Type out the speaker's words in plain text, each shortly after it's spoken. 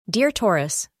Dear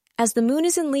Taurus, as the moon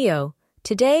is in Leo,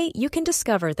 today you can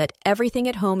discover that everything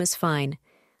at home is fine.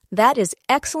 That is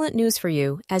excellent news for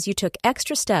you as you took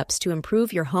extra steps to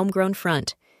improve your homegrown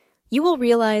front. You will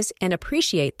realize and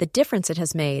appreciate the difference it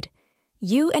has made.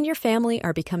 You and your family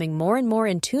are becoming more and more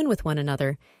in tune with one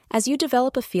another as you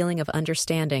develop a feeling of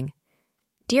understanding.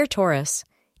 Dear Taurus,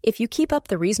 if you keep up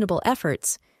the reasonable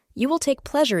efforts, you will take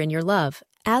pleasure in your love,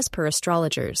 as per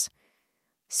astrologers.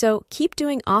 So keep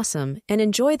doing awesome and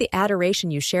enjoy the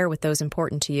adoration you share with those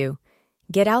important to you.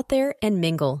 Get out there and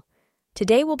mingle.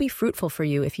 Today will be fruitful for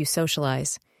you if you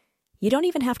socialize. You don't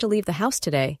even have to leave the house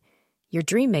today. Your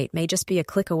dream mate may just be a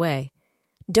click away.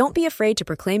 Don't be afraid to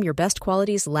proclaim your best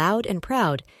qualities loud and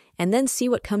proud and then see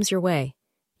what comes your way.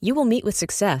 You will meet with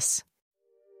success.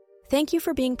 Thank you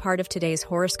for being part of today's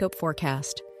horoscope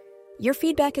forecast. Your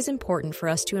feedback is important for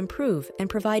us to improve and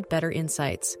provide better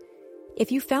insights.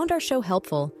 If you found our show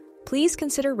helpful, please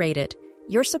consider rate it.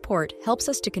 Your support helps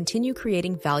us to continue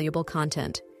creating valuable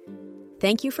content.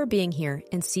 Thank you for being here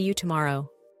and see you tomorrow.